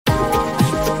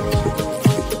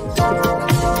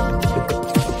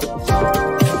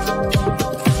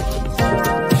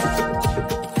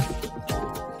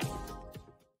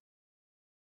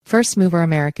First Mover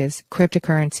America's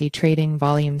cryptocurrency trading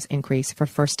volumes increase for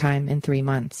first time in 3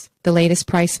 months. The latest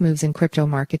price moves in crypto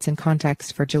markets in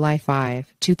context for July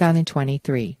 5,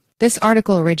 2023. This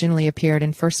article originally appeared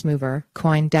in First Mover,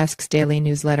 CoinDesk's daily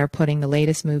newsletter putting the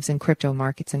latest moves in crypto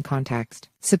markets in context.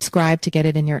 Subscribe to get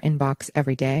it in your inbox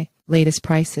every day. Latest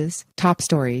prices, top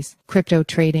stories, crypto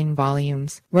trading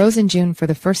volumes rose in June for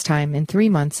the first time in 3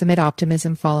 months amid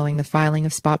optimism following the filing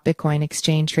of spot Bitcoin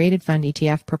exchange-traded fund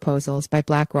ETF proposals by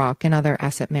BlackRock and other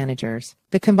asset managers.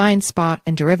 The combined spot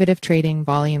and derivative trading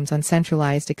volumes on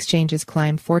centralized exchanges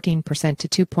climbed 14%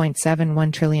 to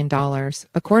 $2.71 trillion,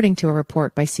 according to a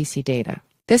report by CCData.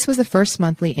 This was the first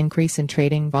monthly increase in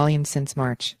trading volume since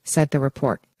March, said the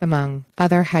report. Among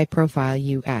other high-profile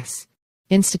U.S.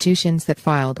 institutions that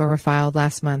filed or refiled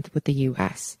last month with the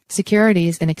U.S.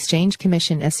 Securities and Exchange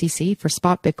Commission (SEC) for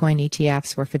spot Bitcoin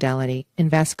ETFs were Fidelity,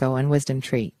 Invesco and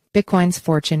WisdomTree. Bitcoin's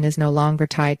fortune is no longer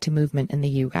tied to movement in the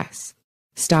U.S.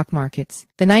 stock markets.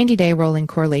 The 90-day rolling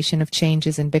correlation of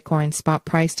changes in Bitcoin spot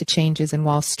price to changes in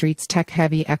Wall Street's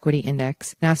tech-heavy equity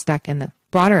index, Nasdaq, and the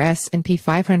broader S&P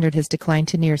 500 has declined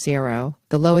to near zero,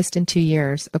 the lowest in 2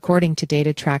 years, according to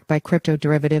data tracked by crypto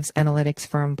derivatives analytics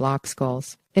firm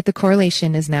Blockskulls. The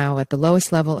correlation is now at the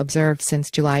lowest level observed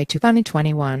since July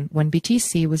 2021, when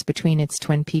BTC was between its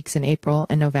twin peaks in April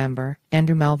and November,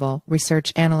 Andrew Melville,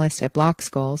 research analyst at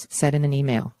Blockskulls, said in an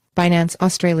email. Binance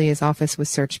Australia's office was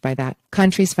searched by that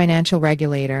country's financial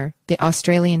regulator, the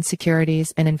Australian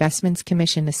Securities and Investments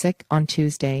Commission (ASIC), on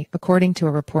Tuesday, according to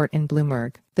a report in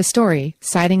Bloomberg. The story,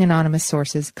 citing anonymous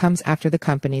sources, comes after the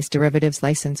company's derivatives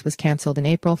license was cancelled in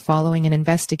April following an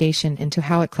investigation into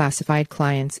how it classified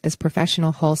clients as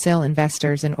professional wholesale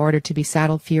investors in order to be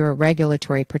saddled fewer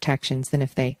regulatory protections than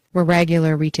if they were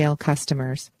regular retail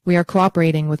customers. We are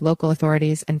cooperating with local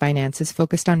authorities, and Binance is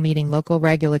focused on meeting local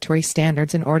regulatory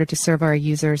standards in order to serve our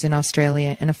users in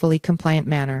Australia in a fully compliant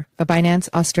manner, a Binance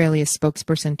Australia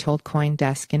spokesperson told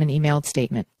CoinDesk in an emailed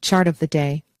statement. Chart of the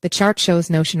day. The chart shows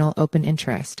notional open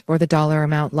interest, or the dollar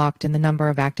amount locked in the number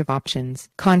of active options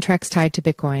contracts tied to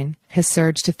Bitcoin, has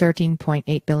surged to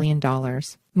 $13.8 billion.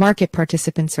 Market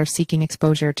participants are seeking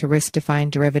exposure to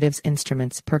risk-defined derivatives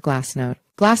instruments per Glassnode.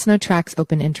 Glassnode tracks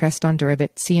open interest on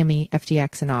Deribit, CME,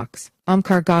 FTX, and OX.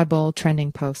 Omkar Godbol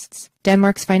trending posts.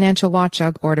 Denmark's financial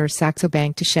watchdog orders Saxo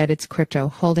Bank to shed its crypto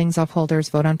holdings off. Holders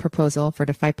vote on proposal for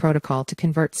DeFi protocol to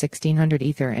convert 1600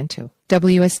 Ether into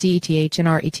WSD ETH and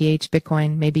RETH.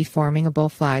 Bitcoin may be forming a bull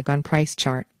flag on price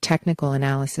chart. Technical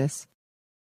analysis.